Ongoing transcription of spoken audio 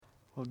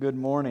Well, good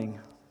morning.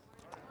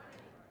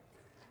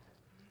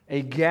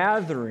 A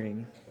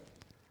gathering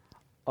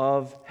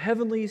of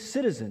heavenly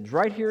citizens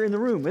right here in the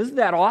room. Isn't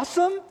that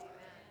awesome?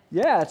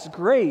 Yeah, it's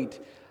great.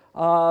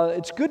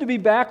 It's good to be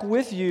back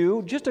with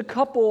you. Just a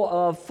couple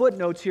of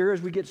footnotes here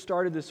as we get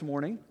started this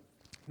morning.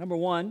 Number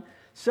one,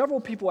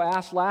 several people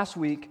asked last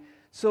week,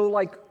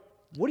 what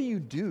do you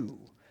do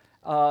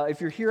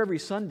if you're here every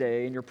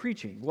Sunday and you're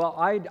preaching? Well,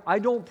 I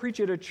don't preach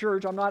at a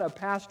church. I'm not a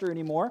pastor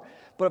anymore.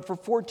 But for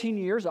 14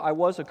 years, I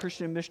was a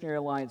Christian Missionary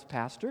Alliance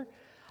pastor.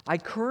 I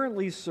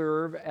currently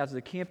serve as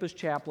the campus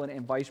chaplain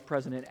and vice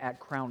president at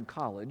Crown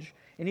College.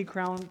 Any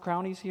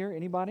Crownies here?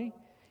 Anybody?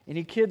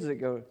 Any kids that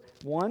go?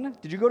 One?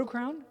 Did you go to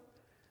Crown?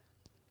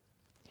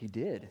 He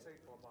did.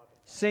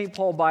 St.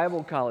 Paul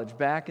Bible College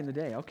back in the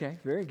day. Okay,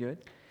 very good.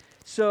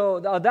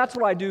 So that's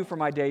what I do for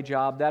my day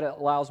job. That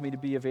allows me to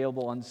be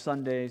available on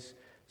Sundays.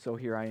 So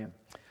here I am.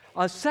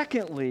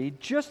 Secondly,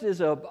 just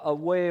as a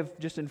way of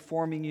just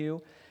informing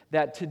you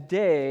that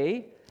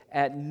today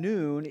at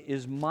noon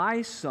is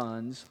my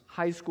son's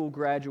high school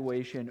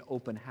graduation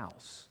open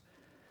house.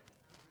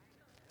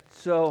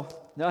 So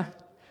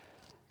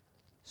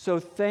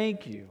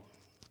thank you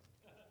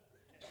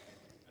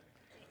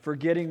for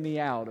getting me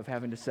out of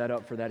having to set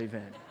up for that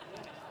event.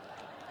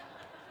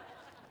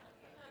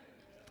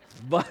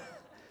 But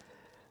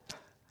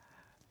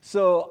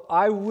so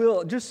I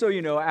will, just so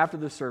you know, after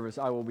the service,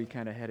 I will be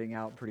kind of heading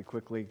out pretty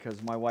quickly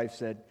because my wife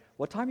said,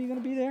 "What time are you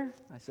going to be there?"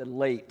 I said,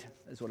 "Late,"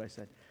 is what I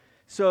said.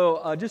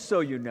 So just so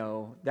you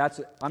know,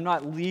 I'm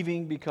not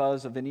leaving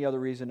because of any other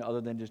reason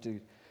other than just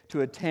to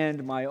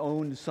attend my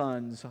own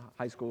son's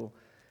high school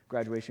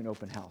graduation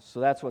open house. So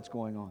that's what's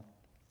going on.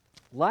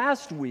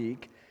 Last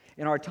week,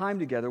 in our time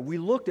together, we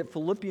looked at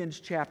Philippians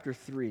chapter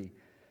 3,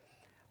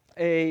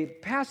 a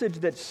passage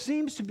that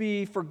seems to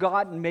be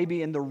forgotten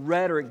maybe in the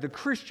rhetoric, the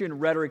Christian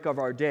rhetoric of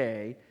our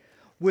day,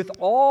 with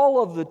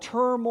all of the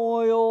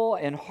turmoil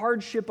and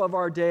hardship of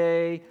our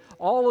day,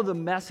 all of the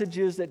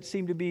messages that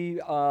seem to be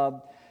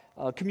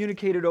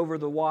communicated over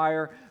the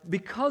wire.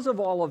 Because of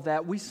all of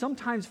that, we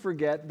sometimes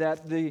forget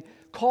that the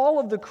call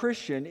of the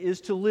Christian is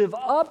to live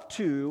up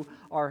to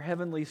our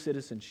heavenly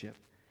citizenship.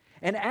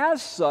 And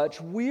as such,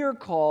 we are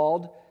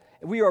called,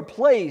 we are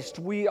placed,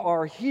 we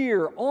are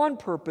here on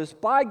purpose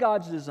by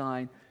God's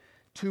design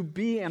to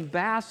be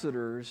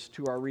ambassadors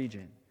to our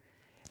region.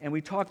 And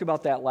we talked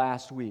about that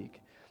last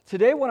week.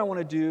 Today, what I want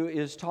to do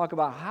is talk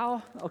about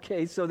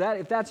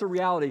if that's a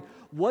reality,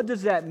 what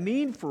does that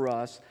mean for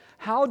us?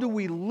 How do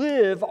we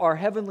live our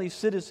heavenly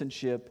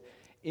citizenship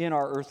in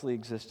our earthly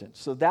existence?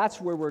 So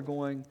that's where we're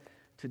going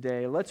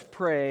today. Let's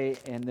pray,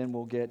 and then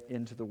we'll get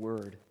into the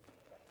Word.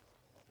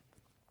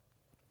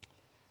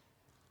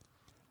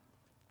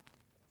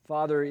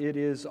 Father, it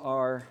is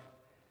our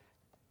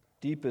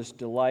deepest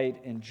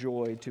delight and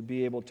joy to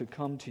be able to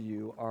come to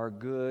you, our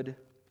good,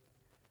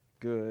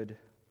 good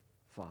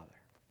Father.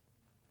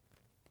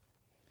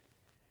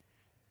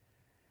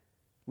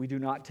 We do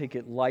not take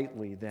it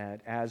lightly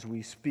that as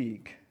we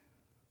speak,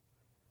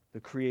 the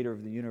Creator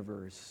of the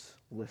universe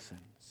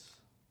listens.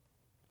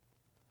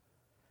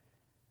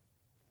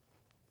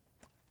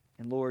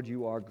 And Lord,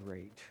 you are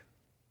great.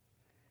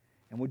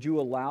 And would you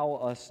allow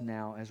us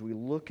now, as we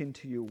look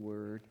into your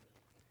word,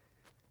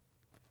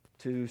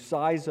 to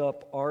size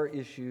up our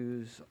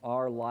issues,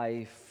 our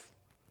life,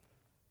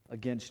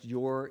 against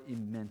your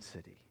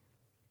immensity,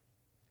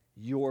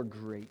 your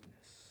greatness.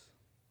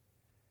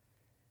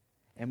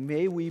 And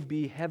may we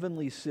be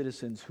heavenly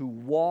citizens who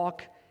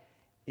walk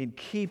in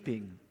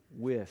keeping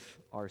with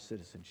our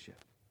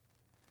citizenship.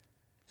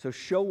 So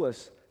show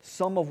us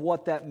some of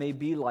what that may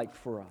be like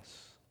for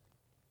us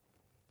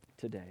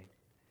today.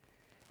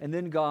 And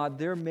then, God,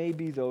 there may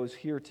be those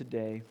here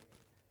today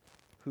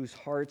whose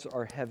hearts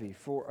are heavy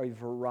for a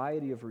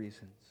variety of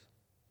reasons.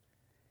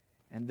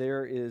 And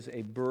there is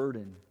a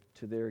burden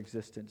to their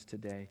existence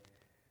today.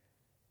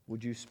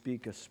 Would you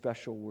speak a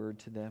special word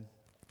to them?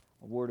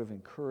 A word of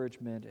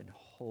encouragement and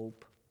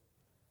hope.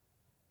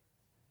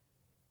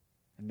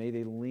 And may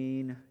they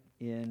lean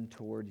in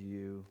toward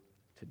you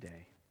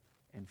today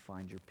and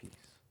find your peace.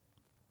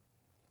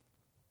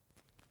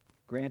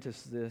 Grant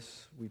us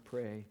this, we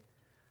pray,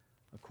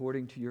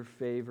 according to your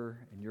favor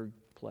and your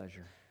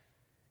pleasure.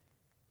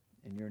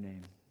 In your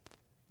name,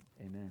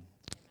 amen.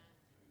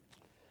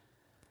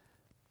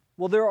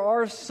 Well, there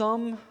are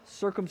some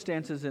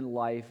circumstances in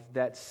life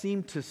that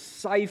seem to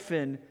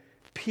siphon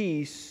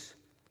peace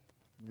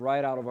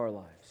right out of our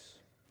lives.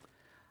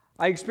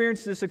 I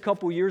experienced this a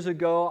couple years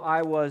ago.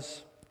 I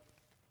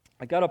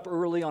got up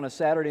early on a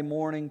Saturday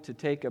morning to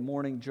take a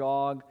morning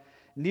jog.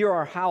 Near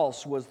our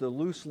house was the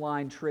Loose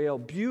Line Trail,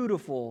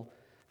 beautiful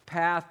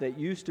path that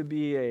used to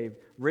be a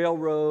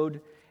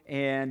railroad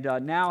and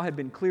now had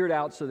been cleared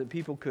out so that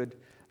people could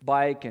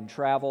bike and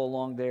travel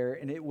along there.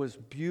 And it was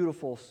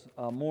beautiful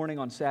morning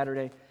on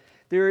Saturday.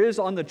 There is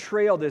on the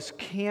trail this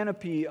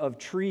canopy of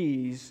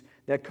trees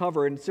that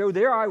cover. And so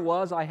there I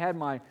was. I had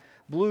my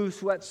blue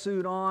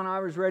sweatsuit on.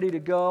 I was ready to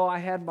go. I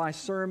had my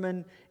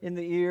sermon in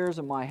the ears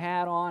and my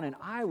hat on, and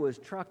I was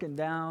trucking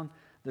down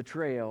the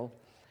trail.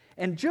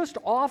 And just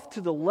off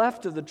to the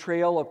left of the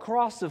trail,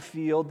 across the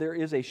field, there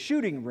is a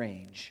shooting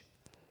range.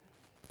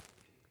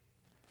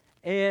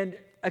 And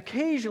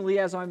occasionally,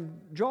 as I'm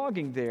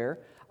jogging there,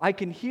 I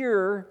can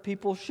hear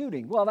people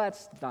shooting. Well,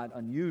 that's not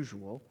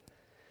unusual.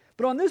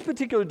 But on this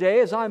particular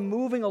day, as I'm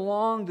moving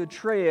along the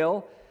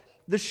trail,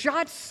 the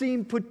shots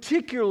seemed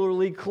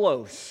particularly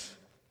close.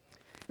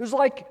 It was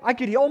like I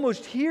could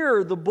almost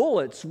hear the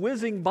bullets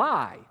whizzing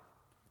by.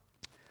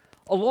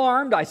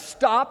 Alarmed, I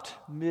stopped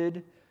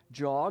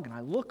mid-jog, and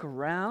I look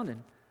around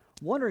and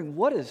wondering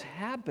what is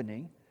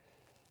happening.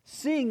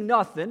 Seeing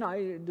nothing,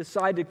 I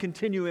decide to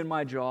continue in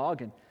my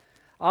jog. And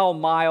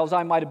miles,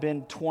 I might have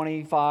been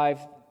 25,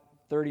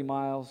 30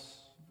 miles,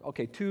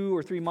 2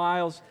 or 3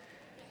 miles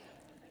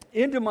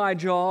into my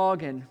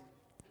jog, and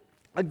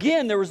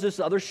again there was this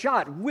other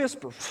shot,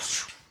 whisper,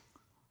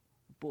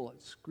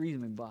 bullets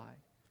screaming by.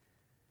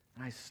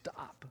 And I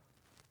stop.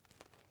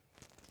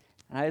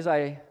 And as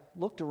I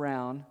looked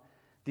around,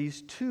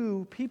 these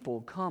two people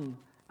come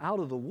out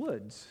of the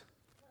woods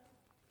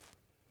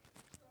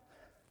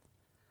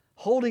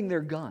holding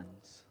their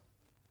guns.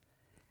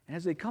 And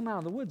as they come out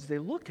of the woods, they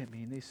look at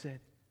me and they said,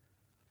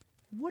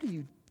 "What are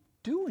you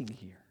doing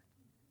here?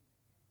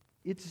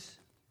 It's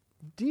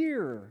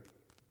deer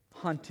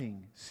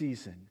hunting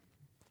season.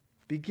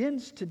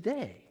 Begins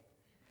today.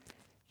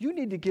 You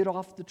need to get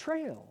off the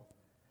trail."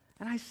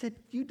 And I said,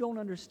 "You don't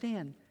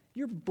understand.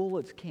 Your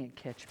bullets can't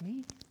catch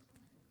me."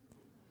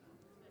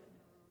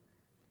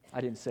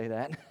 I didn't say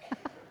that.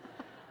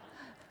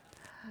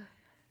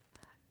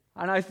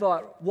 And I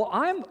thought, well,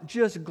 I'm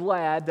just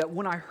glad that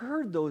when I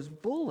heard those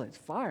bullets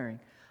firing,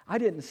 I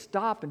didn't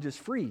stop and just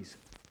freeze.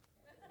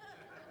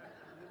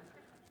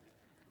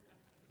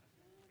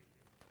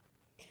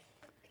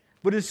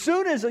 But as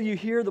soon as you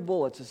hear the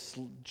bullets, it's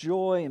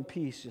joy and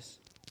peace just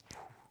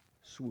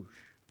swoosh.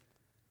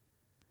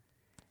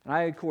 And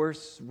I, of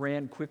course,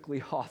 ran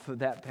quickly off of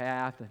that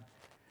path, and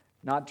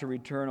not to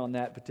return on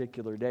that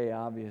particular day,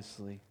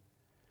 obviously.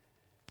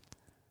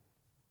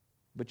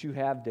 But you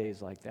have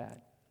days like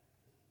that.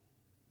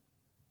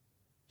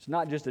 It's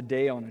not just a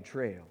day on a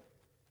trail,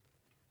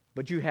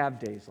 but you have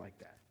days like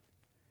that.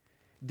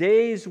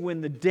 Days when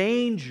the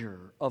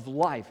danger of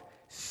life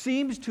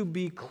seems to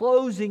be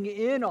closing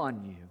in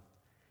on you.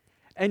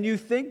 And you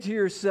think to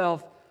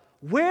yourself,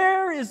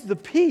 where is the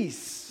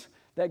peace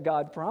that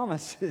God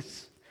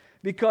promises?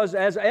 Because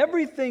as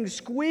everything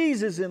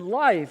squeezes in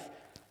life,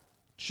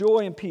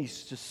 joy and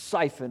peace just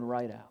siphon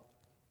right out.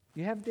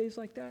 You have days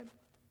like that?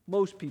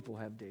 Most people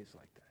have days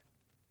like that.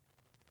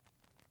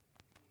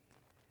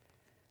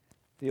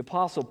 The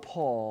Apostle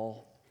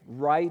Paul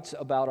writes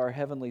about our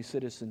heavenly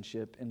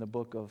citizenship in the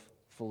book of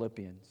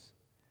Philippians.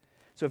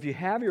 So if you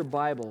have your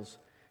Bibles,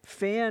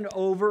 fan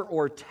over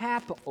or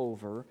tap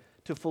over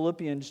to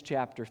Philippians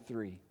chapter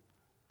 3.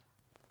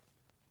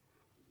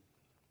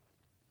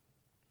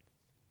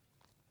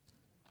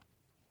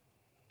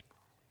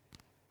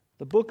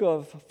 The book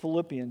of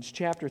Philippians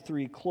chapter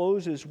 3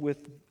 closes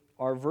with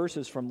our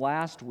verses from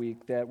last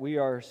week that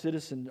our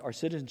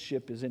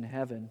citizenship is in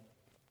heaven,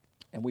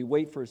 and we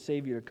wait for a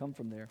Savior to come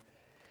from there.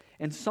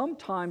 And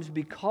sometimes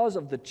because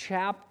of the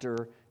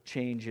chapter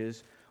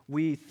changes,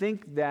 we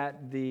think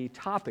that the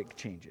topic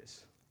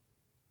changes.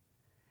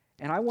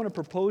 And I want to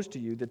propose to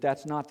you that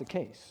that's not the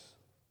case.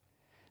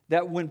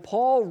 That when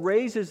Paul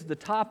raises the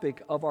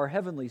topic of our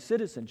heavenly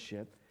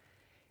citizenship,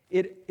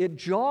 it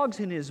jogs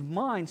in his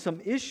mind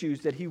some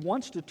issues that he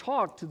wants to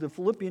talk to the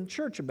Philippian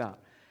church about.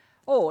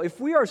 Oh, if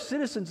we are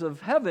citizens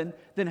of heaven,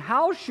 then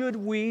how should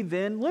we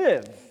then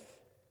live?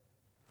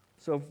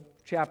 So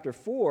chapter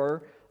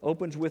 4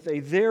 opens with a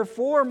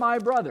 "Therefore, my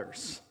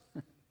brothers."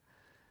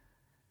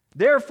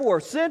 Therefore,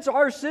 since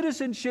our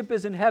citizenship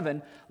is in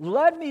heaven,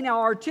 let me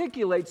now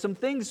articulate some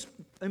things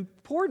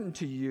important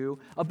to you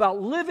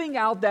about living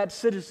out that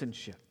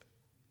citizenship.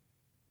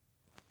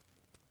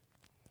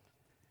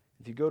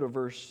 If you go to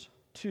verse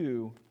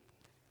 2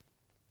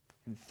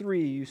 and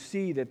 3, you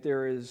see that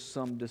there is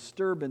some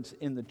disturbance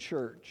in the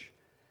church.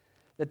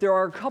 That there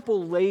are a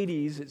couple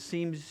ladies, it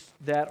seems,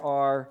 that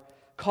are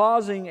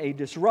causing a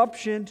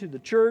disruption to the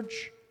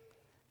church.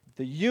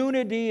 The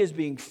unity is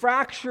being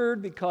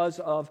fractured because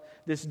of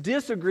this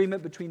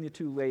disagreement between the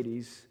two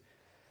ladies.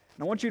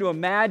 And I want you to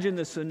imagine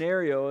the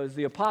scenario as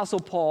the Apostle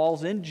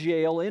Paul's in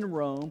jail in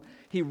Rome.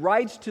 He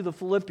writes to the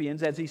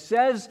Philippians as he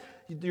says,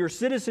 your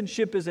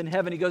citizenship is in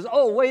heaven. He goes,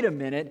 oh, wait a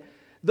minute.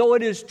 Though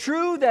it is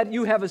true that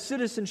you have a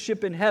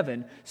citizenship in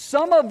heaven,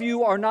 some of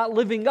you are not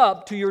living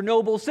up to your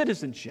noble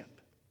citizenship.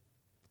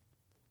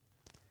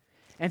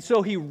 And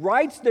so he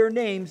writes their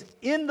names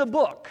in the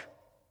book,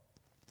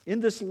 in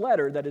this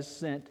letter that is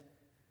sent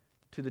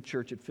to the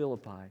church at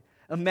Philippi.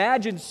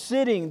 Imagine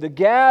sitting, the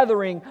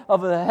gathering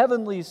of the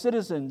heavenly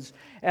citizens,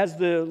 as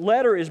the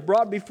letter is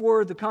brought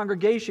before the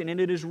congregation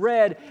and it is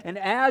read, and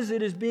as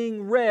it is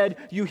being read,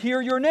 you hear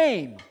your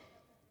name.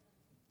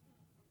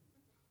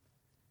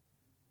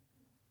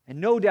 And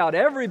no doubt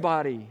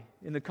everybody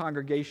in the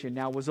congregation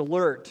now was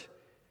alert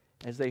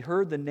as they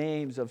heard the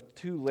names of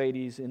two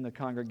ladies in the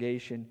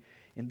congregation,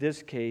 in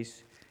this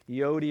case,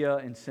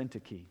 Euodia and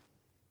Syntyche.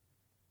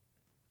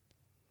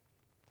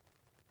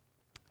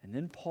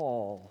 And then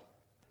Paul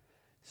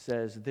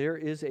says there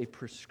is a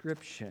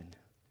prescription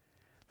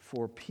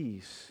for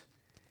peace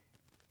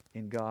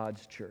in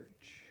God's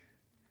church.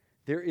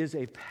 There is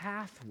a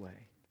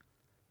pathway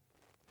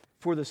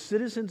for the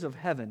citizens of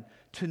heaven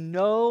to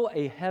know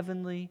a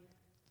heavenly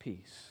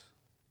peace.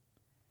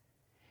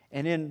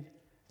 And in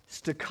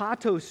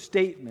staccato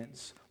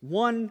statements,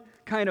 one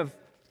kind of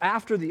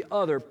after the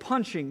other,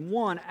 punching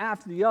one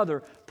after the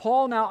other,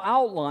 Paul now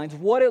outlines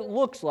what it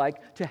looks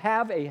like to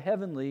have a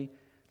heavenly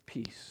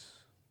peace.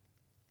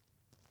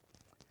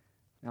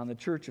 Now, in the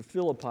church of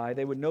Philippi,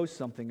 they would know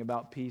something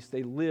about peace.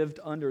 They lived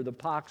under the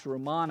Pax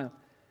Romana.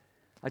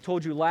 I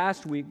told you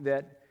last week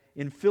that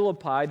in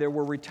Philippi, there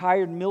were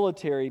retired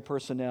military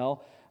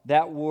personnel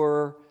that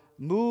were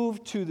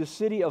moved to the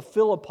city of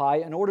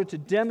Philippi in order to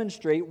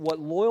demonstrate what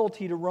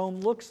loyalty to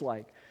Rome looks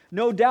like.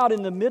 No doubt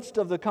in the midst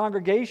of the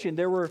congregation,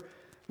 there were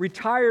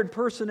retired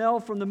personnel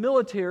from the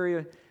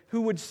military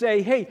who would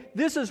say, hey,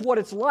 this is what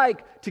it's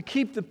like to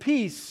keep the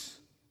peace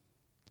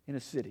in a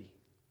city.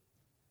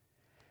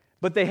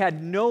 But they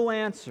had no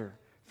answer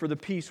for the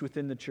peace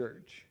within the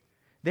church.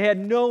 They had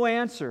no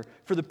answer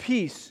for the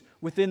peace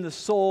within the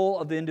soul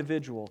of the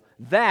individual.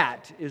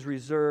 That is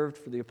reserved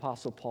for the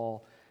Apostle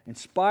Paul,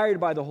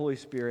 inspired by the Holy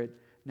Spirit.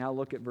 Now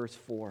look at verse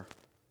 4.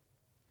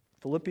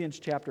 Philippians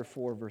chapter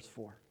 4, verse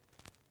 4.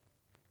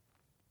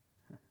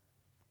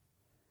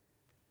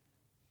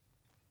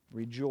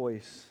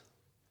 Rejoice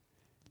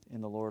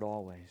in the Lord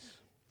always.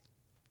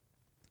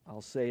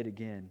 I'll say it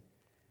again.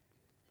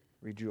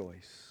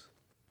 Rejoice.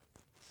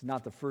 It's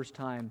not the first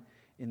time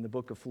in the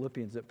book of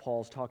Philippians that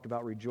Paul's talked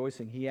about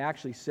rejoicing. He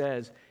actually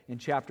says in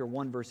chapter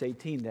 1, verse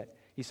 18 that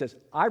he says,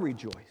 I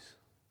rejoice.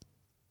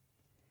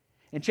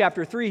 In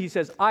chapter 3, he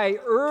says, I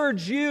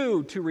urge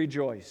you to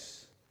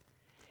rejoice.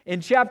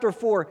 In chapter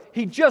 4,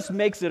 he just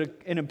makes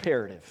it an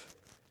imperative.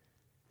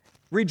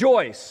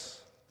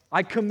 Rejoice.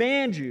 I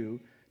command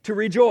you to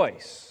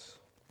rejoice.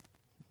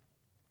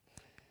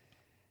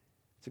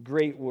 It's a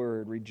great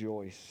word,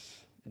 rejoice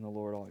in the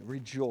Lord always.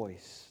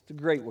 Rejoice. It's a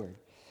great word.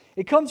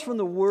 It comes from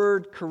the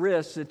word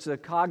charis. It's a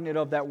cognate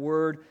of that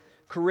word.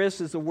 Charis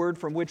is the word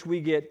from which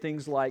we get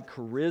things like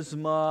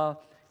charisma,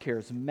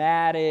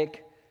 charismatic.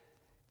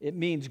 It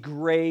means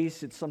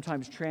grace. It's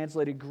sometimes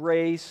translated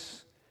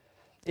grace.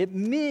 It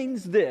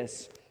means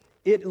this.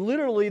 It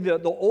literally,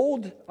 the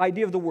old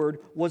idea of the word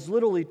was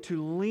literally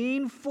to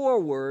lean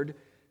forward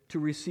to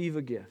receive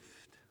a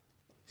gift.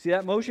 See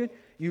that motion?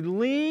 You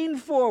lean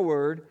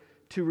forward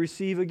to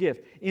receive a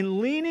gift. In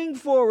leaning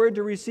forward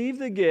to receive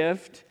the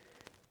gift,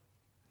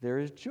 there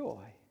is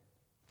joy.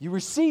 You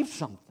receive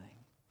something,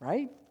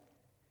 right?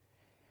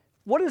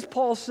 What is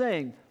Paul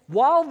saying?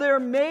 While there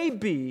may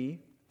be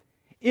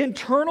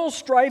internal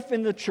strife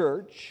in the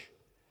church,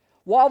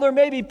 while there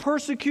may be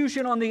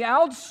persecution on the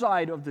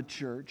outside of the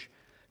church,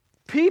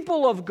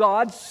 people of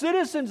God,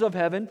 citizens of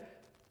heaven,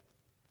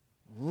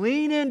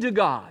 lean into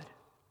God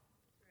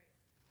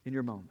in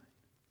your moment.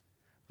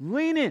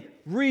 Lean in.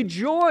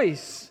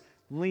 Rejoice.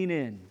 Lean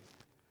in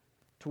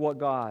to what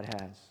God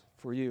has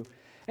for you.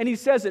 And he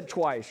says it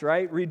twice,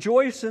 right?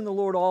 Rejoice in the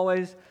Lord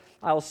always.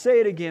 I'll say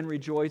it again,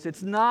 rejoice.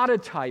 It's not a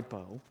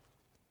typo.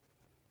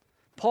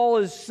 Paul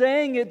is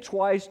saying it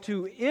twice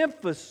to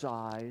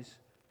emphasize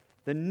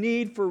the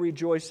need for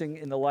rejoicing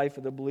in the life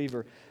of the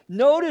believer.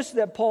 Notice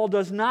that Paul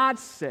does not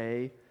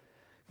say,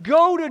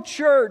 go to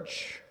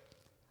church.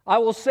 I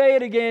will say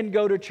it again,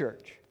 go to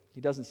church. He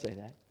doesn't say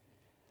that.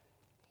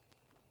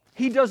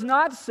 He does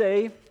not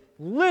say,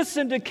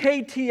 listen to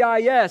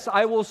KTIS.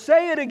 I will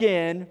say it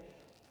again.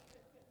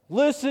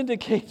 Listen to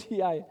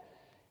KTIS.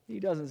 He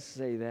doesn't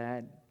say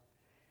that.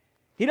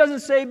 He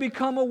doesn't say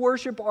become a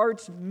worship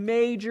arts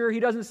major.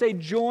 He doesn't say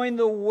join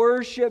the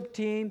worship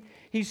team.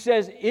 He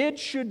says it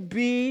should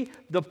be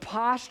the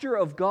posture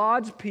of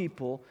God's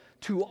people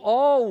to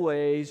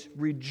always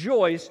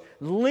rejoice,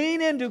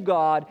 lean into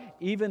God,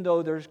 even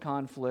though there's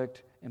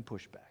conflict and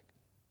pushback.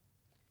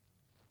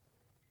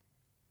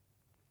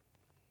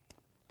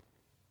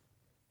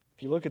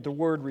 If you look at the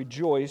word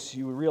rejoice,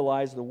 you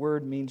realize the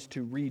word means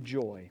to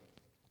rejoy.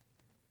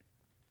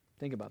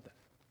 Think about that.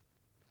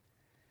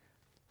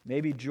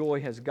 Maybe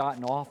joy has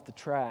gotten off the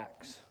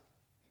tracks.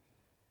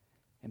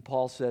 And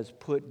Paul says,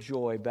 put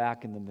joy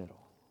back in the middle.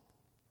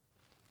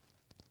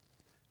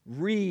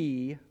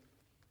 Rejoy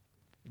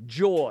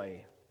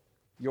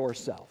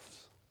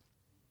yourselves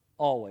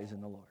always in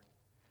the Lord.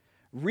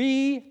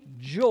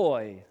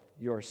 Rejoy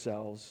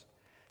yourselves.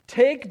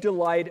 Take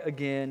delight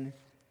again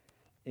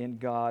in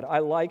God. I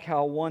like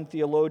how one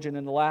theologian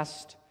in the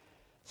last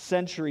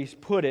centuries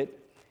put it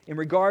in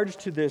regards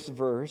to this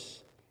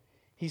verse.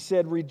 He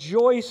said,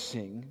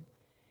 rejoicing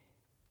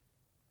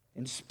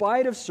in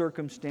spite of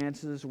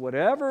circumstances,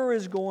 whatever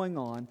is going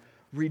on,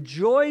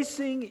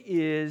 rejoicing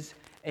is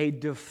a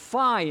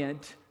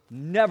defiant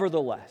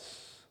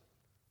nevertheless.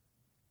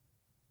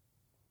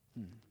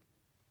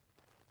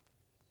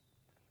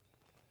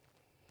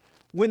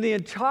 When the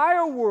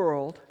entire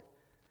world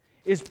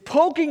is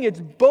poking its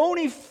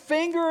bony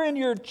finger in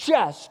your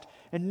chest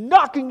and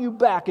knocking you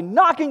back and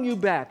knocking you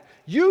back,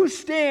 you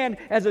stand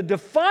as a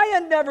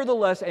defiant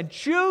nevertheless and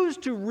choose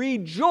to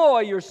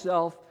rejoice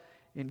yourself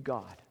in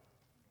God.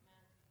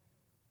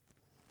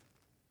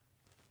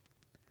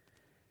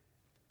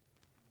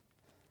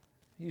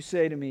 You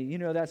say to me,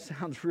 that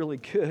sounds really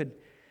good,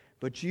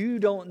 but you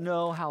don't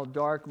know how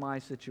dark my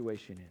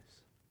situation is.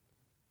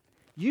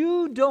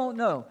 You don't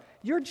know.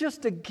 You're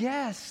just a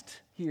guest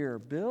here,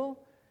 Bill.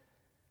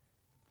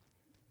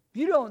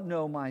 You don't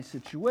know my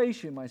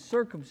situation, my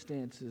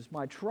circumstances,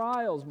 my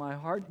trials, my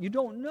heart. You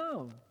don't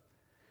know.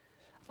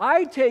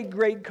 I take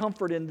great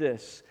comfort in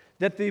this,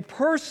 that the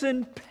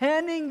person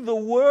penning the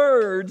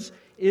words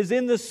is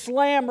in the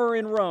slammer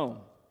in Rome.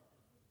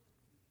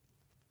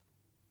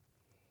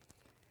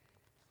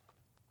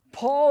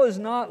 Paul is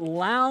not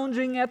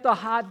lounging at the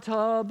hot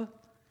tub,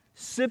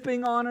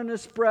 sipping on an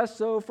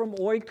espresso from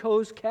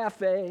Oikos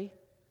Cafe.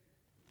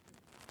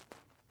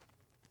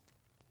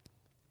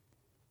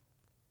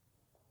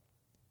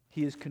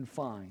 He is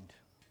confined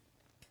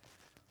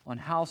on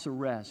house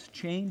arrest,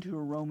 chained to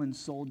a Roman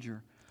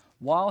soldier,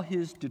 while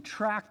his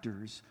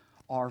detractors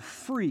are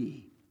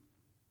free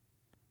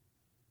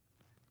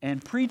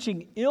and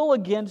preaching ill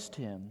against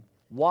him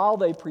while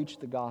they preach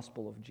the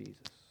gospel of Jesus.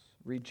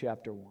 Read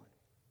chapter 1.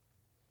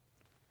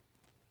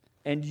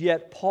 And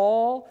yet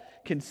Paul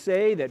can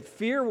say that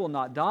fear will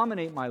not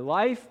dominate my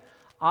life.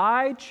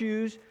 I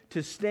choose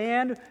to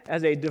stand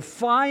as a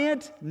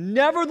defiant,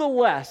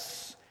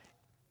 nevertheless,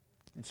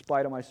 in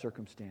spite of my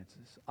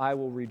circumstances. I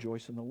will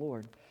rejoice in the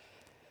Lord.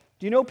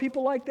 Do you know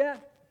people like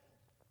that?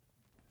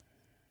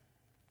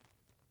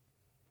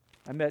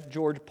 I met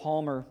George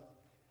Palmer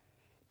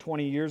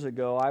 20 years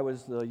ago. I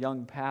was the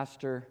young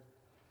pastor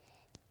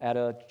at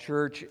a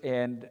church,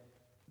 and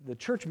the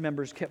church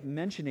members kept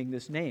mentioning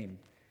this name.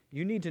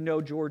 You need to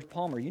know George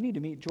Palmer. You need to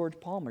meet George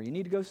Palmer. You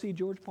need to go see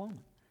George Palmer.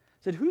 I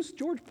said, who's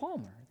George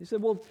Palmer? He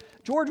said, well,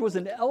 George was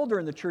an elder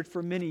in the church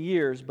for many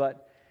years,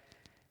 but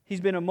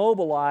he's been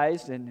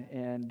immobilized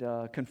and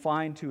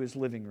confined to his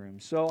living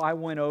room. So I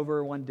went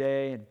over one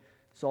day and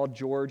saw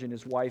George and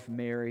his wife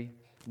Mary,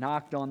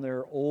 knocked on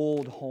their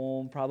old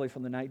home, probably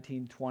from the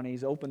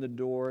 1920s, opened the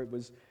door. It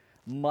was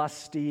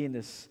musty in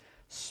this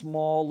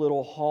small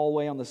little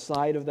hallway on the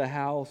side of the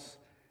house.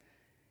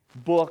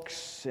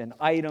 Books and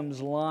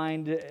items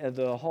lined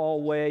the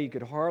hallway. You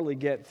could hardly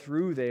get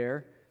through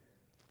there.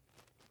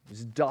 It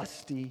was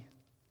dusty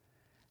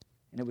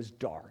and it was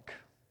dark.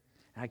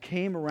 And I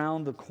came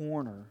around the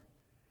corner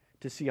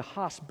to see a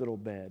hospital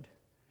bed,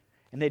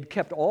 and they'd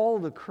kept all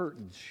the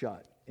curtains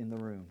shut in the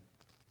room.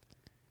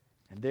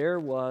 And there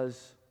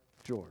was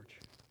George,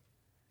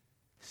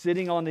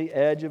 sitting on the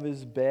edge of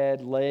his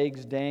bed,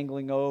 legs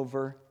dangling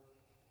over.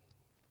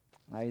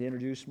 I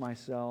introduced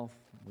myself.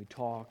 We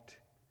talked.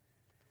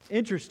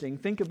 Interesting,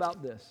 think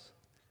about this.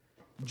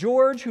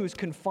 George, who's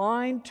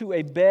confined to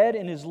a bed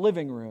in his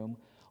living room,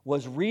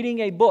 was reading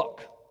a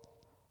book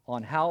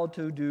on how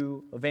to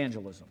do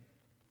evangelism.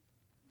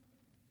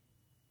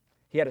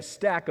 He had a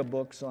stack of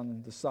books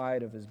on the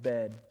side of his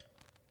bed.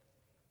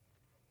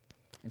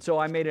 And so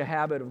I made a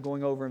habit of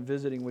going over and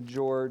visiting with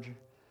George.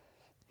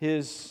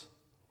 His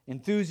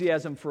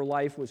enthusiasm for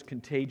life was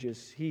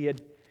contagious. He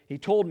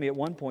told me at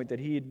one point that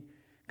he had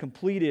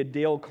completed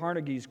Dale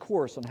Carnegie's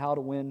course on how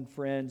to win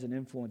friends and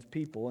influence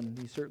people, and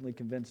he certainly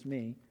convinced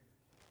me.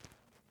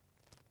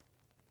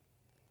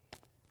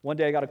 One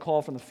day I got a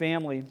call from the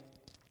family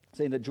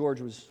saying that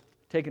George was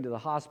taken to the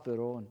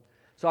hospital, and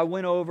so I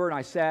went over and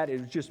I sat.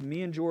 It was just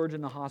me and George in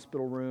the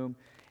hospital room,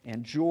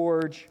 and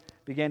George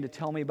began to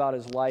tell me about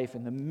his life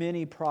and the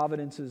many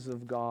providences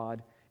of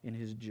God in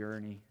his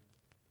journey.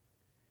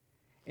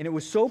 And it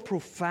was so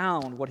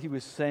profound what he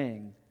was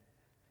saying,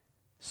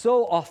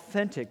 so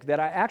authentic, that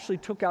I actually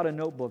took out a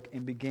notebook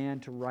and began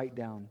to write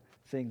down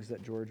things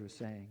that George was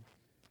saying.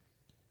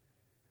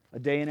 A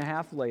day and a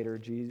half later,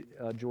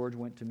 George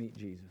went to meet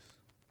Jesus.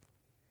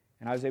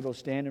 And I was able to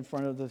stand in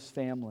front of this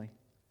family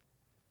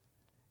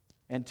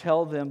and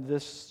tell them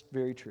this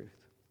very truth,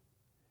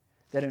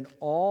 that in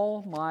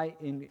all my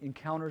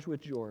encounters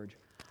with George,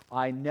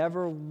 I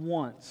never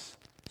once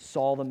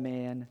saw the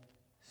man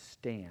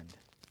stand.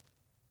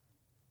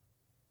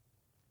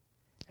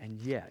 And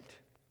yet,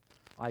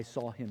 I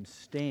saw him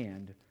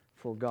stand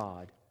for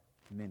God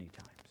many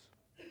times.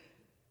 Do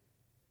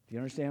you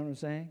understand what I'm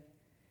saying?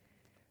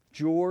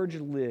 George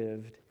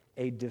lived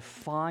a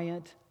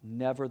defiant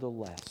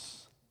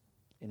nevertheless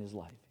in his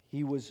life.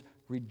 He was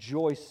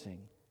rejoicing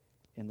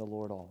in the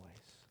Lord always.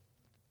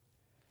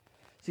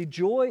 See,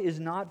 joy is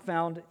not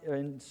found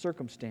in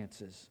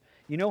circumstances.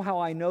 You know how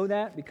I know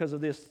that? Because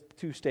of these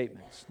two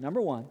statements.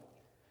 Number one,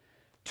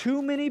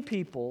 too many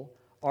people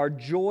are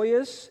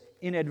joyous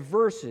in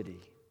adversity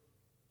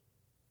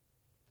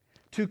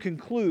to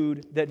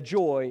conclude that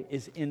joy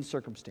is in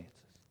circumstances.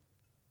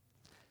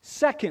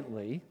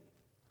 Secondly,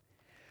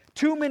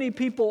 too many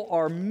people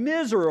are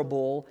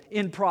miserable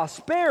in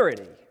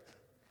prosperity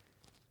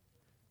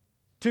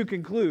to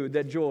conclude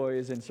that joy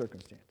is in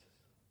circumstances.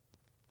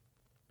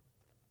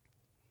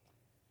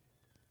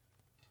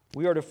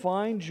 We are to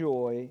find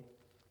joy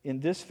in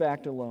this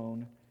fact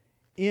alone,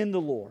 in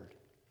the Lord,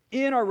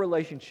 in our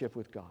relationship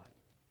with God.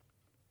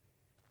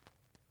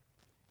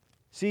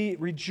 See,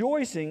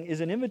 rejoicing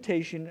is an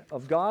invitation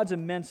of God's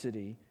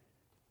immensity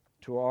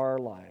to our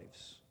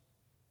lives.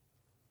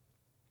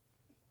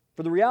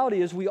 For the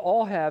reality is we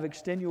all have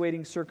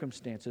extenuating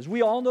circumstances.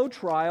 We all know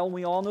trial,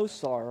 we all know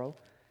sorrow.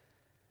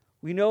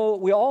 We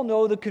all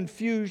know the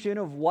confusion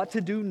of what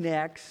to do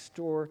next,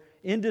 or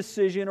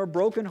indecision, or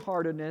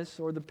brokenheartedness,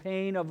 or the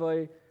pain of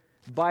a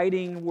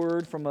biting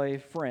word from a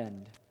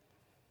friend.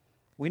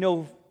 We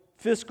know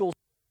fiscal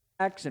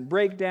setbacks and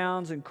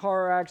breakdowns and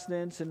car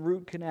accidents and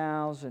root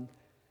canals. And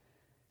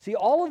see,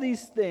 all of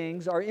these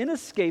things are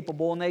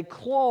inescapable, and they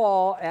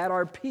claw at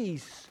our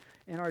peace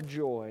and our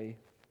joy.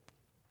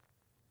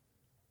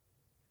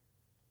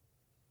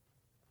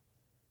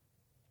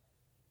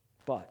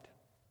 But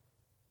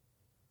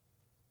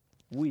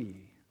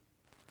we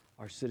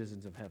are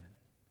citizens of heaven.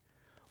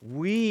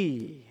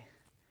 We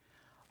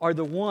are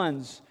the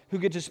ones who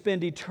get to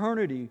spend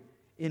eternity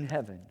in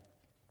heaven.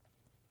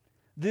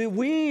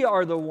 We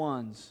are the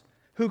ones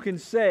who can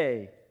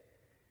say,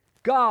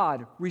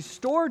 God,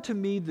 restore to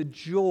me the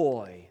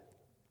joy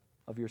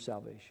of your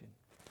salvation.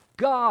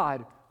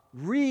 God,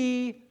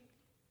 rejoy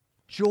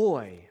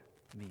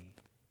me.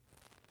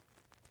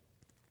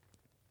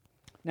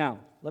 Now,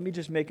 let me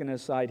just make an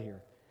aside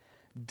here.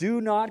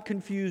 Do not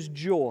confuse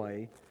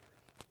joy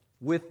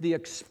with the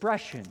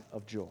expression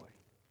of joy.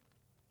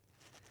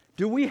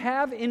 Do we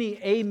have any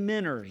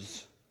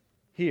ameners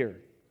here?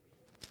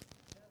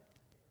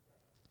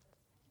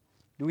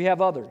 Do we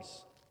have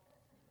others?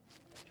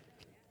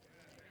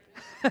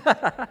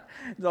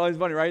 It's always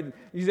funny, right?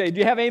 You say, do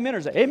you have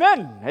ameners?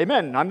 Amen,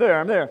 amen, I'm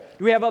there.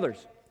 Do we have others?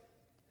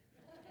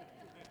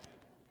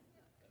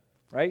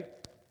 Right?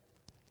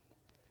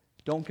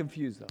 Don't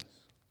confuse those.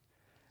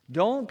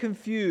 Don't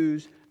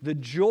confuse the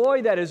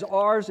joy that is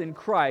ours in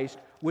Christ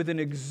with an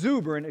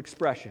exuberant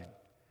expression.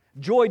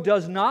 Joy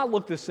does not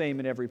look the same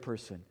in every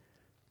person.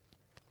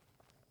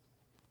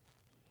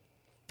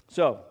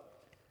 So,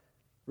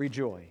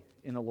 rejoice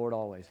in the Lord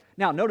always.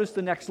 Now, notice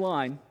the next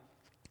line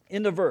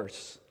in the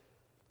verse.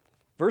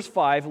 Verse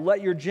 5,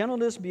 let your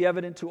gentleness be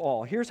evident to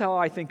all. Here's how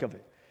I think of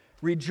it.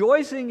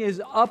 Rejoicing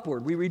is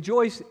upward. We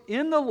rejoice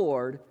in the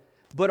Lord,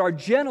 but our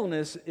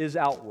gentleness is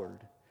outward.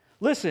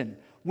 Listen,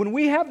 when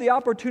we have the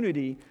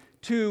opportunity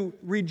to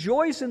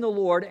rejoice in the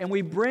Lord and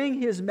we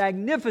bring His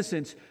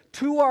magnificence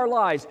to our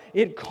lives,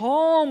 it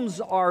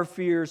calms our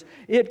fears,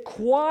 it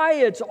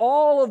quiets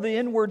all of the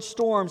inward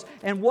storms,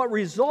 and what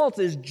results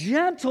is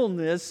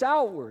gentleness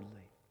outwardly.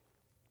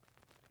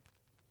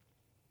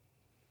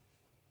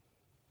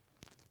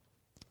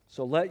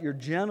 So let your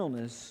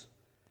gentleness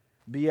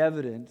be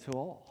evident to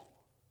all.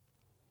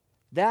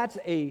 That's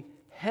a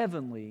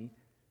heavenly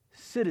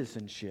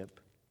citizenship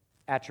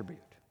attribute.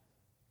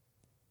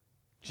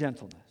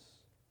 Gentleness.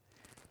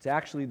 It's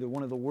actually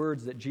one of the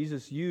words that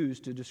Jesus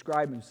used to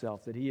describe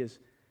Himself, that He is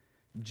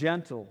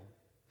gentle,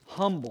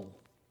 humble.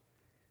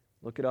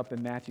 Look it up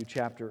in Matthew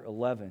chapter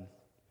 11.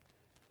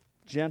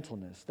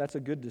 Gentleness. That's a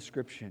good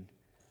description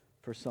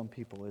for some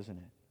people, isn't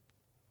it?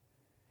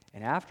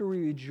 And after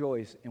we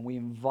rejoice and we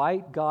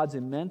invite God's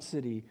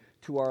immensity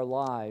to our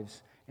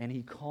lives and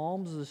He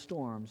calms the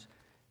storms,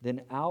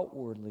 then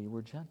outwardly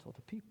we're gentle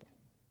to people.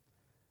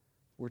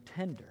 We're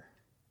tender.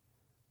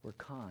 We're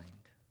kind.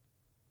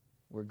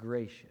 We're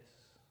gracious.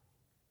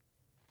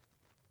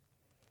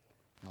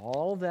 Now,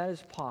 all of that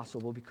is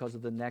possible because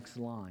of the next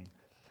line.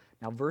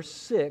 Now, verse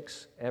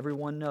 6,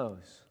 everyone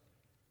knows.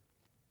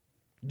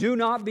 Do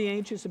not be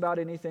anxious about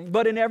anything,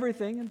 but in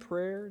everything in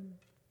prayer.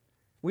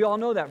 We all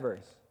know that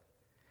verse.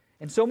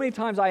 And so many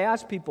times I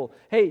ask people,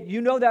 hey,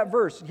 you know that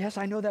verse? Yes,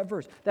 I know that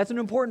verse. That's an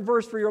important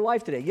verse for your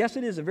life today. Yes,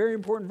 it is a very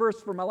important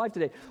verse for my life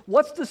today.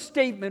 What's the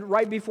statement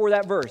right before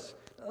that verse?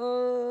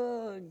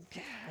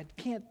 I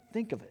can't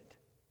think of it.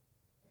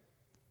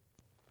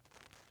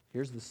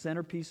 Here's the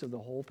centerpiece of the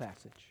whole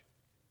passage.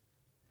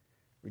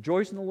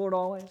 Rejoice in the Lord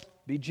always.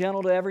 Be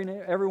gentle to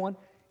everyone.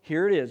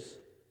 Here it is.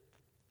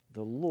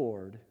 The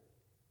Lord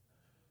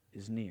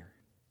is near.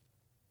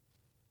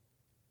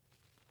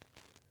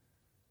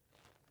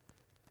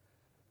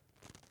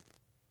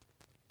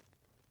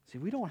 See,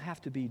 we don't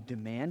have to be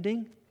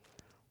demanding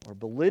or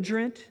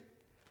belligerent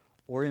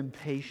or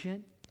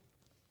impatient.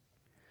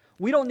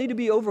 We don't need to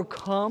be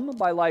overcome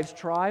by life's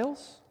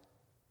trials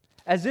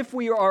as if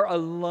we are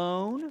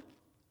alone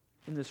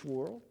in this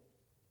world,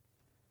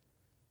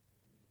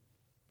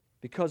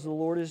 because the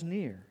Lord is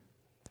near.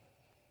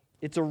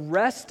 It's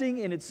arresting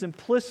in its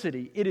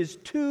simplicity. It is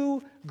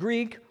two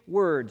Greek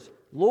words,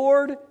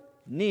 Lord,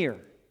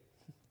 near,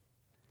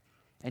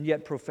 and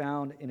yet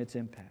profound in its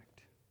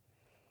impact.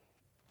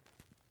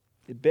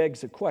 It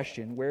begs the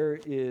question, where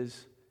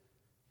is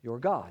your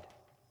God?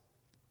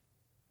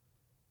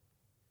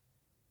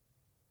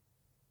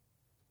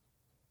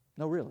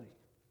 No, really.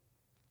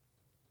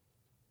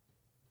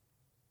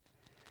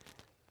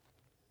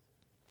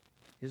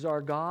 Is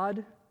our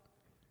God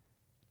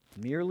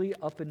merely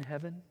up in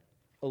heaven,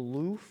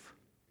 aloof,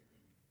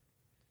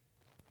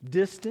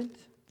 distant,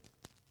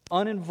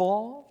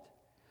 uninvolved?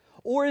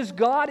 Or is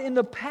God in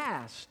the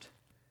past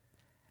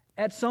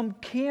at some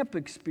camp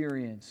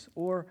experience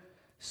or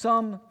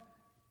some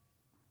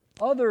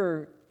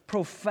other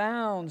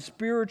profound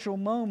spiritual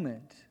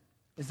moment?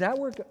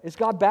 Is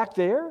God back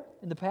there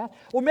in the past?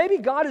 Or maybe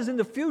God is in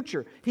the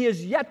future. He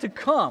is yet to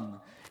come,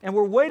 and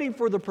we're waiting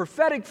for the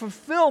prophetic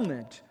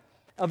fulfillment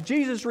of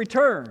Jesus'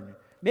 return.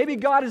 Maybe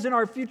God is in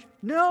our future.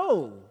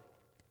 No.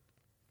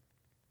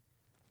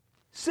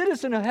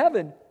 Citizen of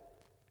heaven?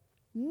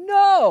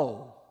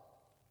 No.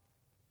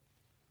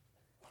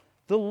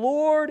 The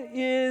Lord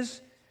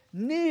is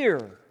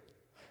near.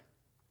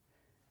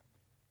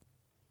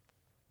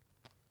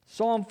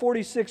 Psalm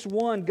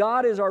 46:1,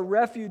 God is our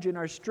refuge and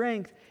our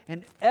strength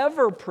and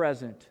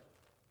ever-present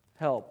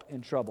help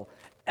in trouble.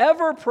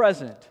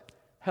 Ever-present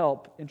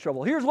help in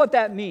trouble. Here's what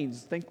that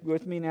means. Think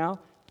with me now.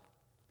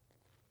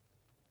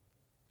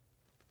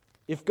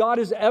 If God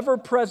is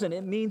ever-present,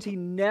 it means He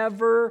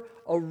never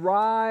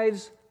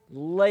arrives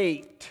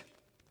late.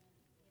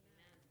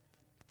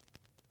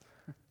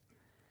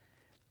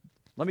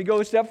 Let me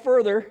go a step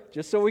further,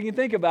 just so we can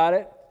think about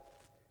it.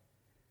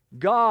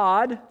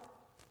 God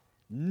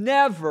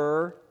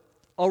never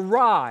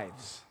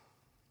arrives.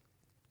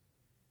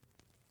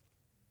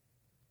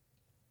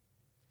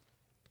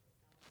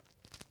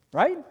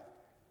 Right?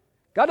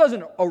 God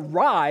doesn't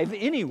arrive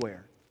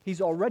anywhere. He's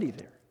already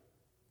there.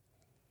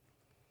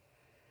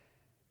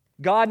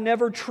 God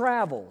never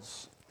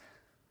travels.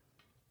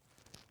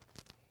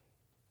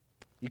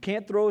 You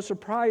can't throw a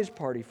surprise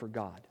party for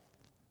God.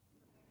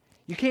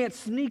 You can't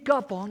sneak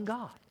up on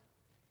God.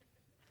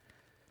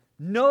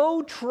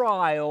 No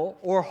trial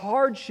or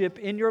hardship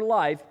in your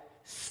life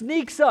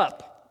sneaks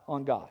up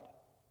on God.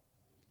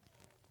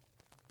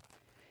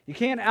 You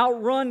can't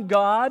outrun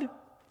God,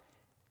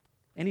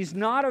 and He's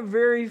not a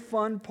very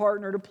fun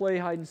partner to play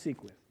hide and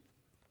seek with.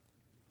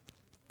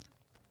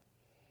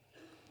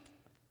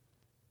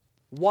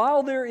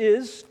 While there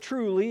is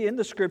truly in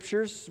the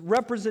Scriptures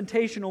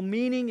representational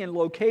meaning in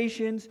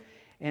locations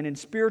and in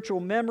spiritual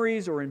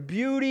memories or in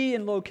beauty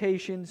in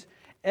locations,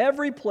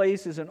 every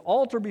place is an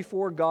altar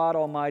before God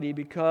Almighty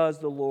because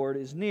the Lord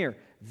is near.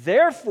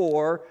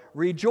 Therefore,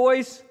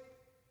 rejoice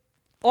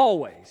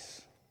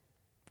always.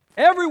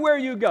 Everywhere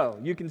you go,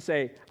 you can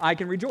say, I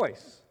can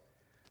rejoice.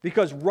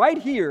 Because right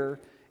here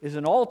is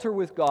an altar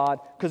with God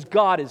because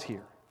God is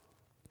here.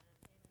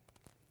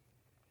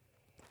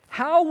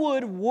 How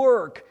would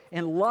work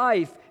and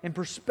life and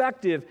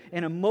perspective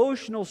and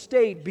emotional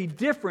state be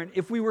different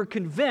if we were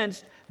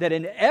convinced that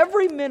in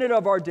every minute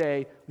of our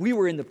day we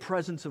were in the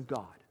presence of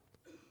God?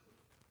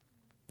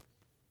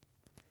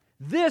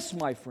 This,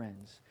 my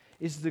friends,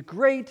 is the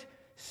great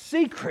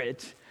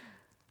secret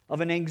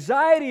of an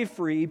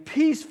anxiety-free,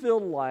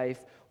 peace-filled life.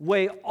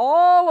 Weigh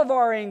all of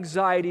our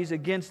anxieties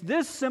against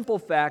this simple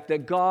fact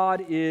that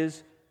God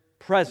is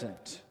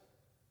present.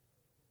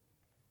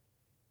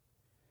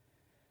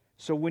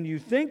 So when you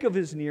think of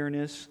His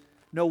nearness,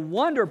 no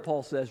wonder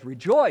Paul says,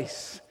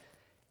 rejoice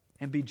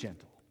and be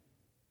gentle,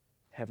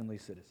 heavenly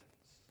citizens.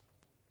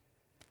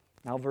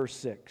 Now verse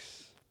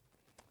 6.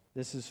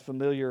 This is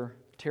familiar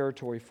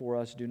territory for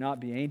us. Do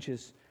not be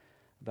anxious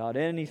about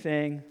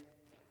anything,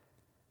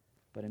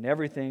 but in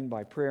everything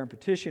by prayer and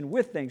petition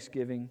with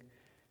thanksgiving,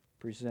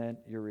 present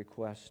your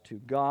requests to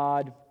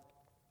God.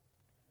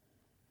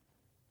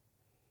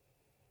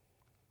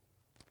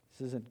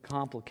 This isn't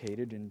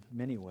complicated in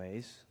many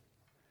ways.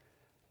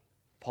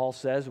 Paul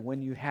says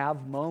when you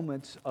have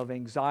moments of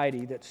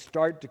anxiety that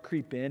start to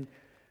creep in,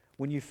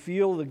 when you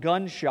feel the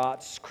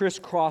gunshots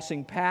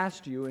crisscrossing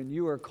past you and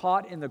you are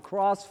caught in the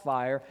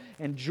crossfire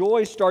and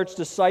joy starts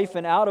to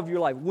siphon out of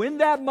your life, when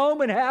that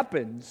moment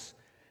happens,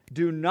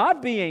 do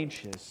not be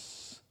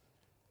anxious,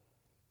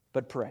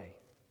 but pray.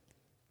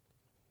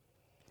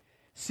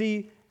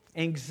 See,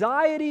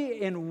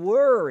 anxiety and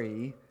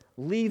worry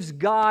leaves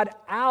God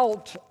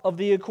out of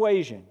the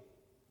equation.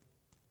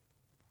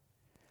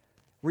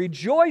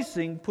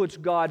 Rejoicing puts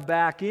God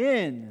back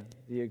in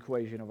the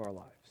equation of our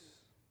lives.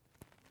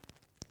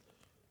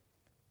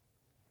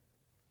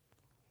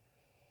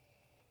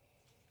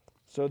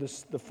 So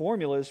the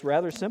formula is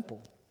rather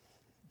simple.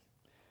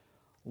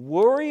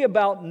 Worry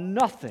about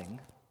nothing,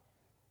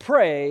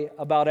 pray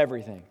about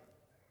everything.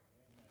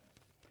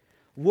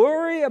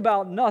 Worry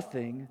about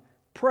nothing,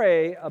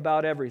 pray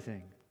about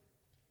everything.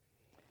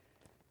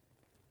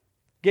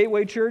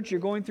 Gateway Church, you're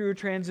going through a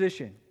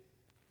transition.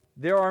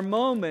 There are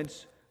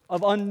moments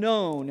of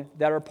unknown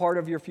that are part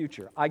of your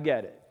future. I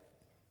get it.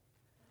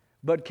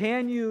 But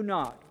can you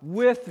not,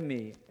 with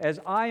me, as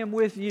I am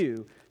with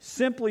you,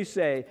 simply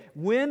say,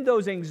 when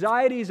those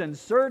anxieties,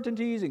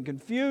 uncertainties, and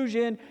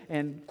confusion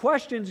and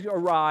questions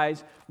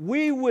arise,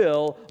 we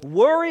will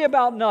worry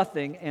about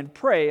nothing and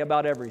pray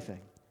about everything.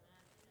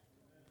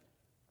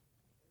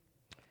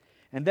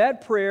 And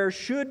that prayer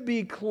should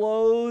be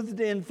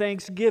clothed in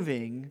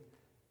thanksgiving,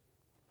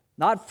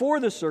 not for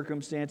the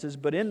circumstances,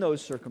 but in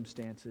those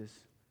circumstances.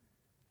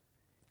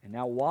 And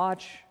now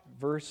watch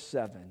verse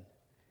 7.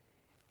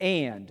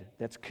 And,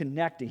 that's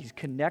connecting. He's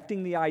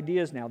connecting the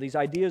ideas now. These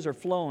ideas are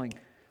flowing.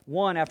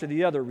 one after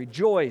the other.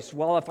 Rejoice.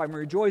 Well, if I'm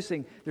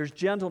rejoicing, there's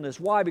gentleness.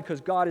 Why? Because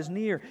God is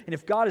near. And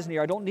if God is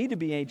near, I don't need to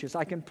be anxious.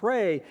 I can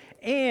pray.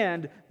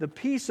 And the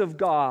peace of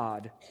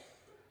God,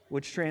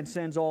 which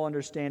transcends all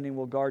understanding,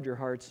 will guard your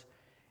hearts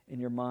and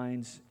your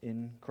minds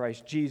in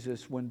Christ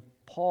Jesus. When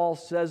Paul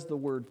says the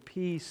word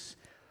peace,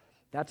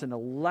 that's an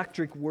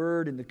electric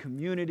word in the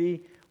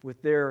community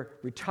with their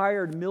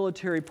retired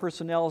military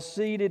personnel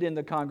seated in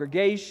the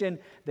congregation.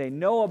 They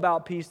know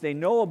about peace. They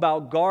know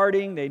about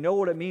guarding. They know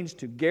what it means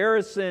to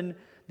garrison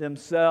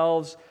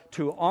themselves,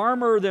 to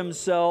armor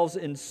themselves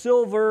in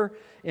silver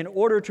in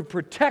order to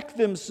protect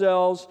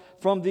themselves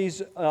from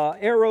these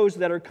arrows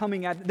that are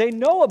coming at them. They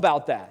know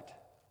about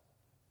that.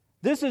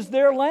 This is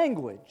their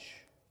language.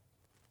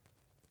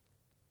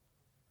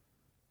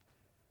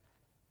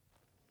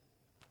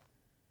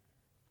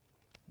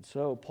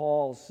 So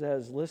Paul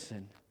says,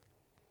 listen,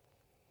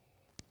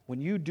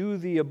 when you do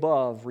the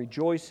above,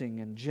 rejoicing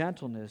and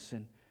gentleness,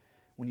 and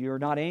when you're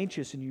not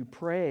anxious and you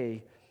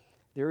pray,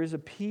 there is a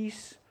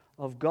peace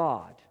of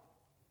God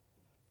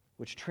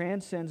which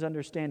transcends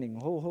understanding.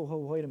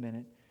 Wait a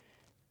minute.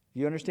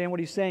 You understand what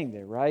he's saying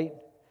there, right?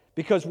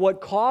 Because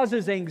what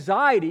causes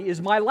anxiety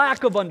is my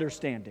lack of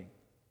understanding.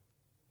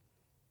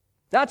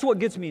 That's what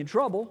gets me in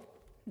trouble.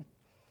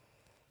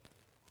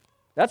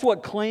 That's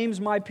what claims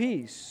my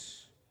peace.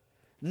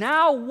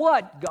 Now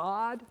what,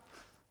 God?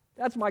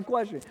 That's my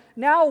question.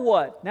 Now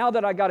what? Now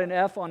that I got an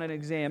F on an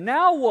exam,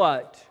 now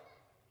what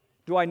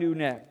do I do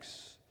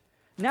next?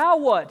 Now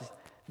what?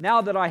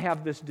 Now that I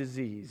have this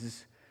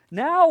disease.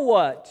 Now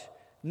what?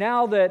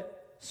 Now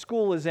that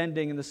school is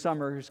ending and the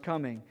summer is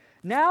coming.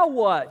 Now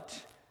what?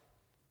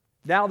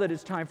 Now that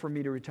it's time for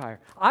me to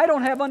retire. I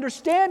don't have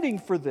understanding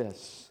for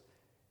this.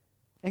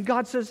 And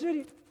God says,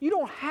 you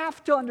don't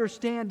have to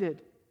understand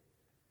it.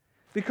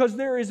 Because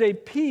there is a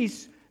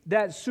peace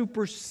that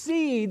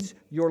supersedes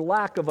your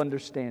lack of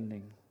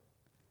understanding.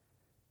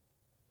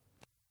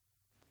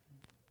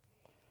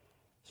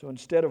 So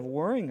instead of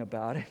worrying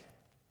about it,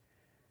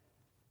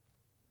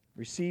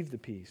 receive the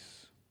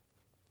peace.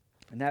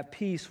 And that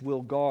peace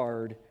will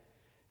guard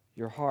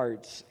your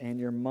hearts and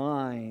your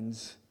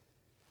minds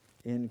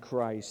in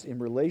Christ. In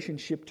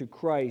relationship to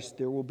Christ,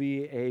 there will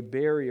be a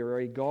barrier,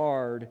 a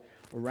guard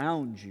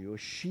around you, a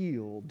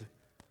shield.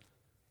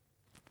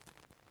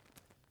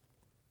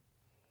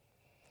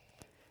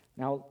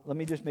 Now, let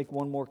me just make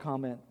one more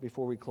comment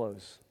before we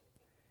close.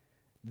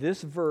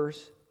 This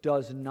verse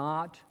does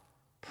not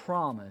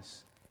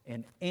promise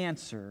an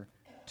answer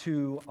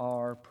to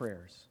our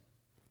prayers.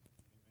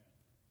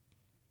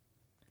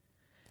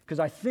 Because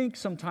I think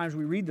sometimes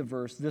we read the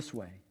verse this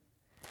way.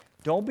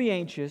 Don't be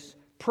anxious,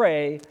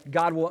 pray,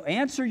 God will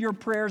answer your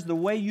prayers the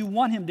way you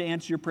want Him to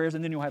answer your prayers,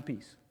 and then you'll have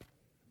peace.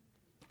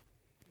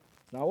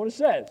 That's not what it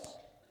says.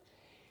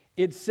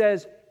 It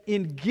says,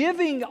 in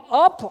giving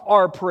up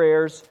our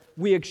prayers,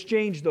 we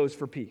exchange those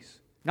for peace.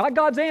 Not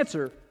God's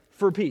answer,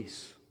 for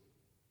peace.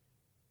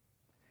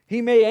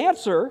 He may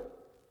answer,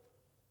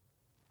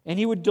 and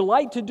He would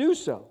delight to do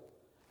so.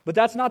 But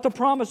that's not the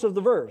promise of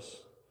the verse.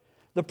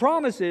 The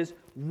promise is,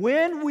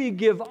 when we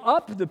give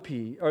up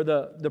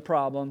the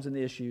problems and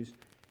the issues,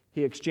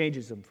 He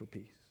exchanges them for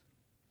peace.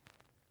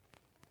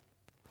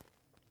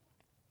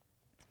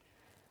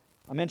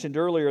 I mentioned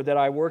earlier that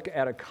I work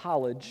at a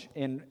college,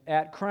 and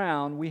at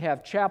Crown, we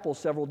have chapel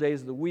several days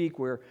of the week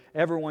where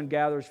everyone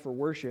gathers for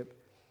worship.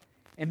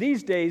 And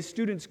these days,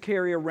 students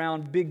carry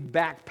around big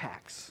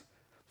backpacks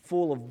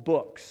full of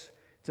books.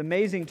 It's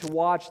amazing to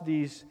watch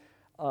these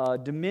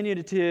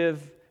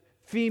diminutive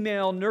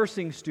female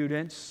nursing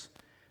students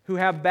who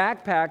have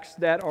backpacks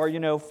that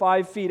are,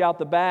 5 feet out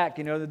the back,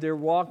 that they're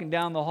walking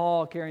down the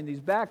hall carrying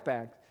these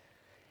backpacks.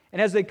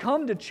 And as they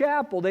come to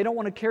chapel, they don't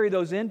want to carry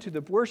those into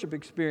the worship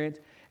experience.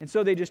 And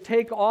so they just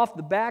take off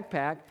the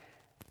backpack,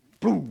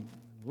 boom,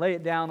 lay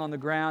it down on the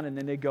ground, and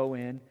then they go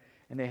in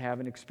and they have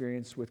an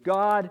experience with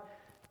God,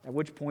 at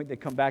which point they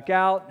come back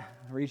out,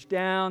 reach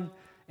down,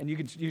 and you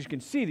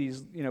can see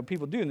these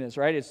people doing this,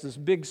 right? It's this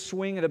big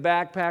swing of the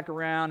backpack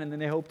around, and then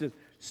they hope to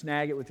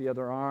snag it with the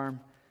other arm,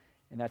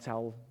 and that's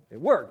how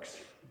it works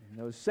in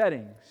those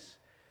settings.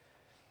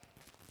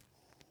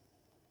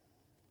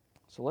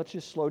 So let's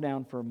just slow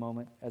down for a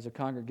moment as a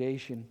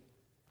congregation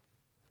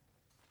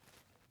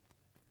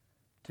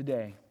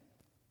today,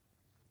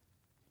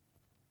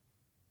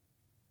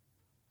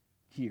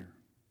 here,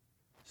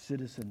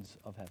 citizens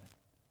of heaven.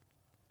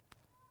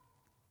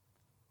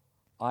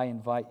 I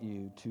invite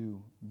you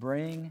to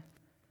bring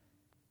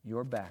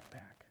your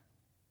backpack,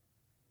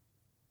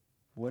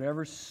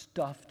 whatever's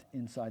stuffed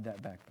inside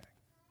that backpack,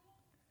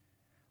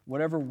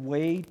 whatever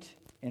weight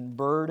and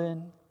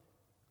burden,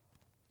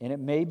 and it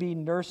may be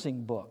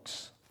nursing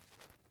books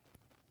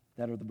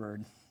that are the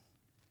burden,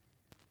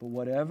 but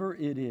whatever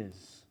it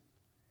is,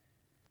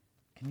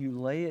 can you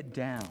lay it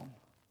down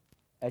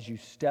as you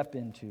step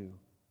into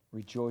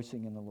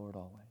rejoicing in the Lord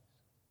always?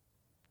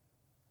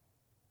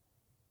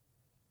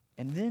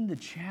 And then the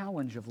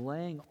challenge of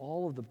laying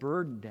all of the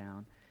burden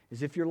down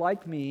is, if you're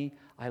like me,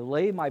 I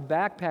lay my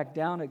backpack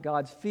down at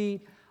God's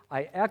feet,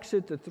 I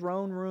exit the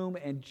throne room,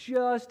 and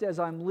just as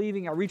I'm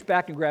leaving, I reach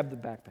back and grab the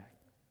backpack.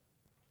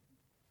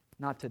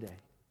 Not today.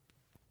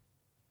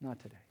 Not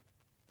today.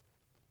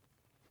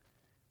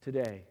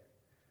 Today,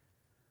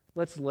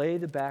 let's lay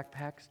the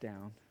backpacks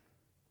down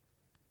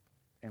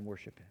and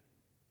worship Him.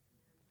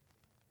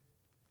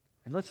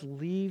 And let's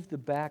leave the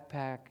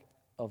backpack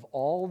of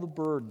all the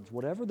burdens,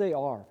 whatever they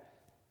are.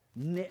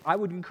 I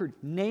would encourage,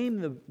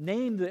 name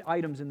the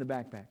items in the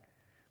backpack.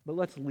 But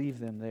let's leave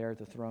them there at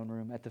the throne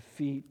room, at the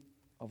feet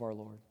of our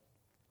Lord.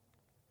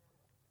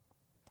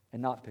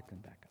 And not pick them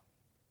back up.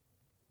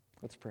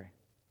 Let's pray.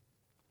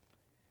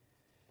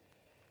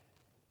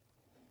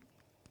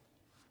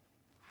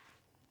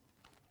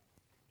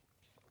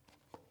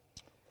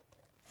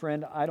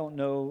 Friend, I don't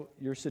know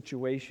your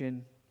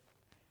situation.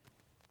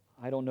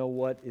 I don't know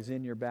what is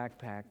in your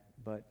backpack,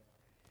 but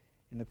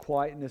in the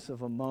quietness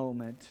of a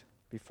moment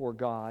before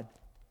God,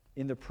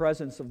 in the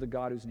presence of the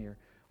God who's near,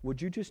 would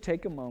you just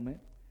take a moment,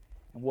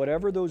 and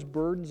whatever those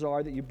burdens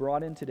are that you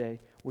brought in today,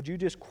 would you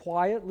just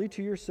quietly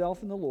to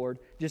yourself and the Lord,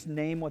 just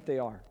name what they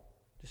are.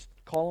 Just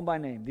call them by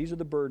name. These are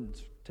the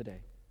burdens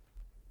today.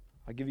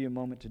 I'll give you a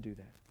moment to do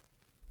that.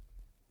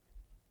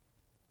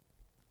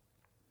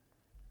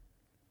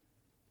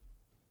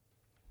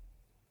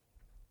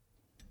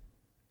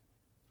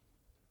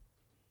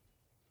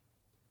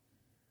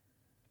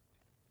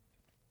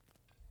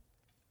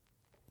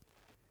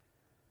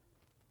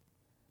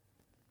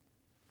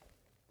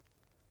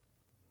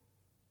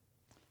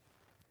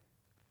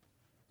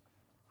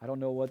 I don't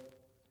know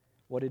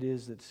what it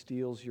is that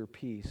steals your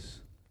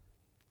peace,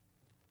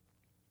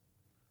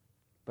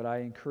 but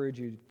I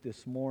encourage you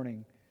this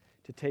morning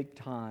to take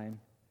time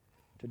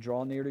to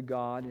draw near to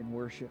God in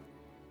worship.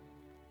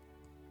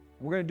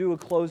 We're going to do a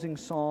closing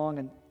song,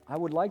 and I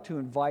would like to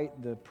invite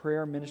the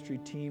prayer ministry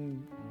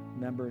team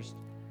members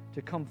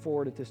to come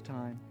forward at this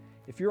time.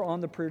 If you're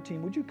on the prayer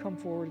team, would you come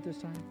forward at this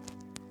time?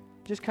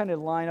 Just kind of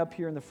line up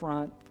here in the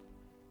front.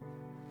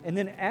 And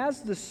then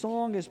as the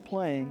song is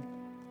playing,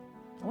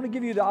 I want to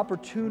give you the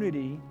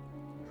opportunity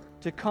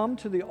to come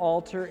to the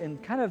altar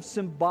and kind of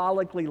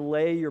symbolically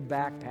lay your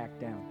backpack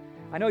down.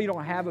 I know you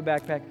don't have a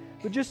backpack,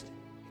 but just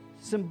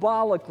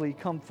symbolically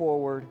come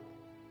forward.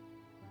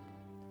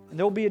 And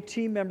there'll be a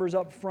team members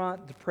up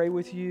front to pray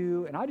with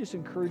you, and I just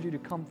encourage you to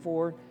come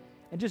forward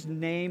and just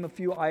name a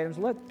few items.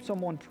 Let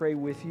someone pray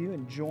with you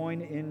and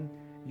join in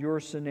your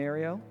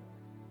scenario.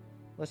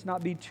 Let's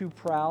not be too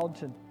proud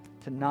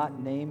to not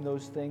name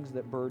those things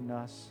that burden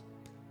us.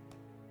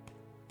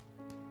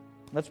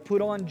 Let's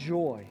put on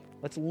joy.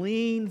 Let's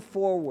lean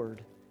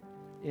forward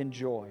in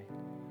joy.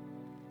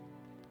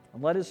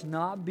 And let us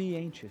not be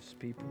anxious,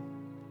 people,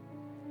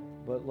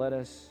 but let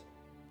us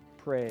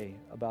pray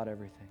about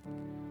everything.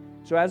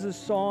 So as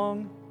this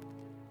song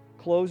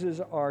closes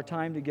our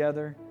time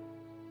together,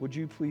 would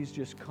you please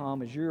just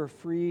come? As you're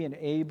free and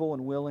able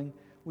and willing,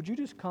 would you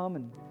just come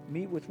and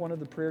meet with one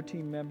of the prayer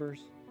team members?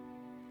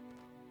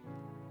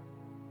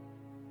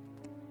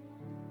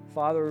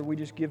 Father, we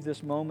just give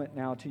this moment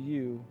now to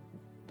you.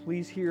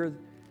 Please hear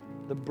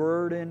the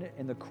burden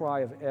and the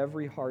cry of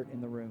every heart in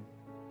the room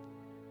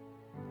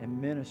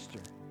and minister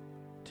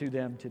to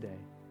them today.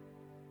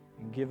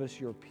 And give us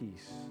your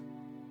peace.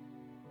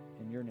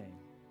 In your name,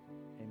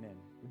 amen.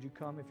 Would you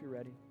come if you're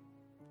ready?